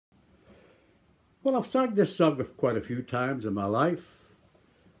Well, I've sang this song quite a few times in my life.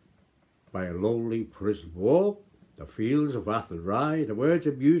 By a lonely prison wall, the fields of Athenry, the words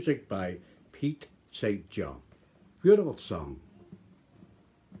and music by Pete St. John. Beautiful song.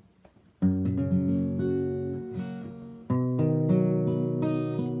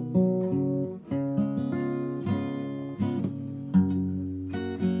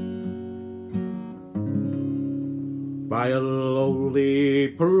 By a lonely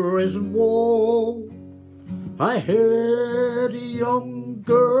prison wall, I heard a young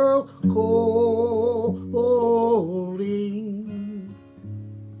girl calling.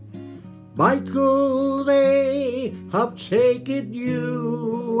 Michael, they have taken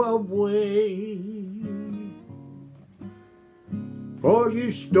you away, for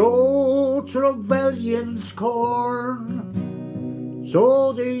you stole Trevelyan's corn,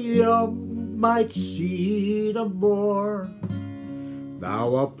 so the young might see the morn.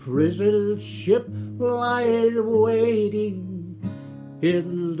 Now a prison ship lies waiting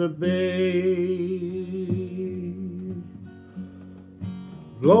in the bay.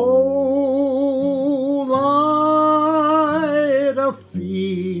 Blow lie the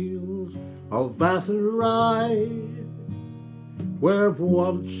fields of Athenry, where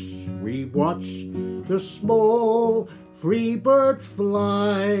once we watched the small free birds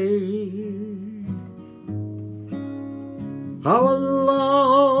fly. Our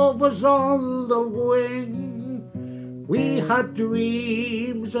love was on the wing, we had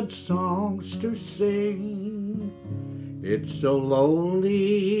dreams and songs to sing. It's so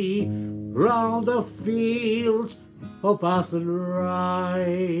lonely round the fields of Athenry.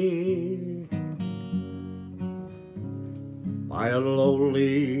 By a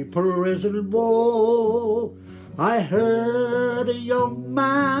lonely prison wall, I heard a young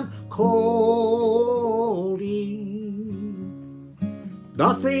man calling.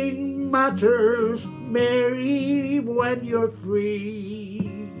 Nothing matters, Mary, when you're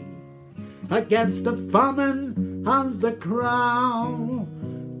free. Against the famine and the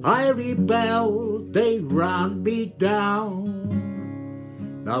crown, I rebelled, they ran me down.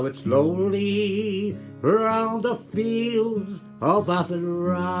 Now it's lonely round the fields of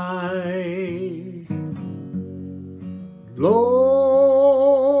Athenry.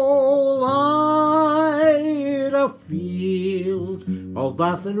 Low lie the field of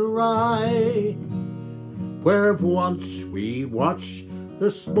Athenry, where once we watched the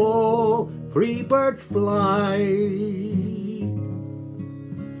small free birds fly.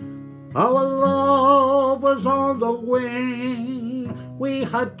 Our love was on the wing, we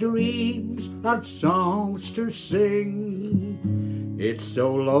had dreams and songs to sing. It's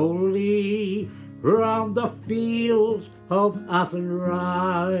so lonely round the fields of Athenry.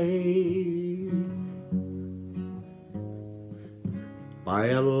 By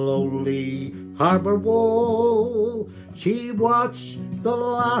a lonely harbour wall, she watched the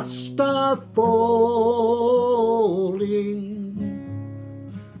last star falling.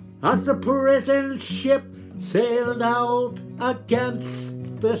 As the prison ship sailed out against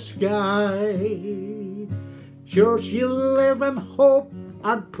the sky, sure she'll live and hope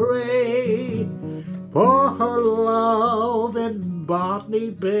and pray for her love in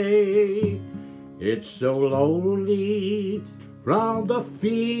Botany Bay. It's so lonely round the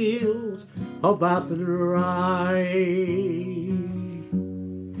fields of Athenry.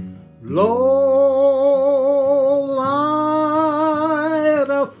 Low lie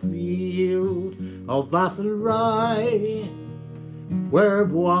the field of Athenry, where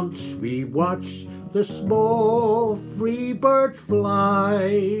once we watched the small free birds fly.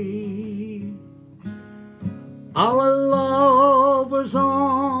 Our love was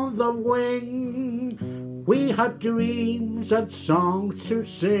on the wing, we had dreams and songs to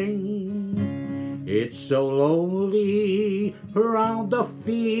sing. It's so lonely round the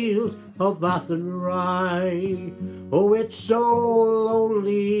fields of Athenry. Oh, it's so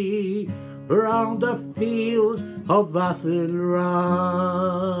lonely round the fields of Athenry.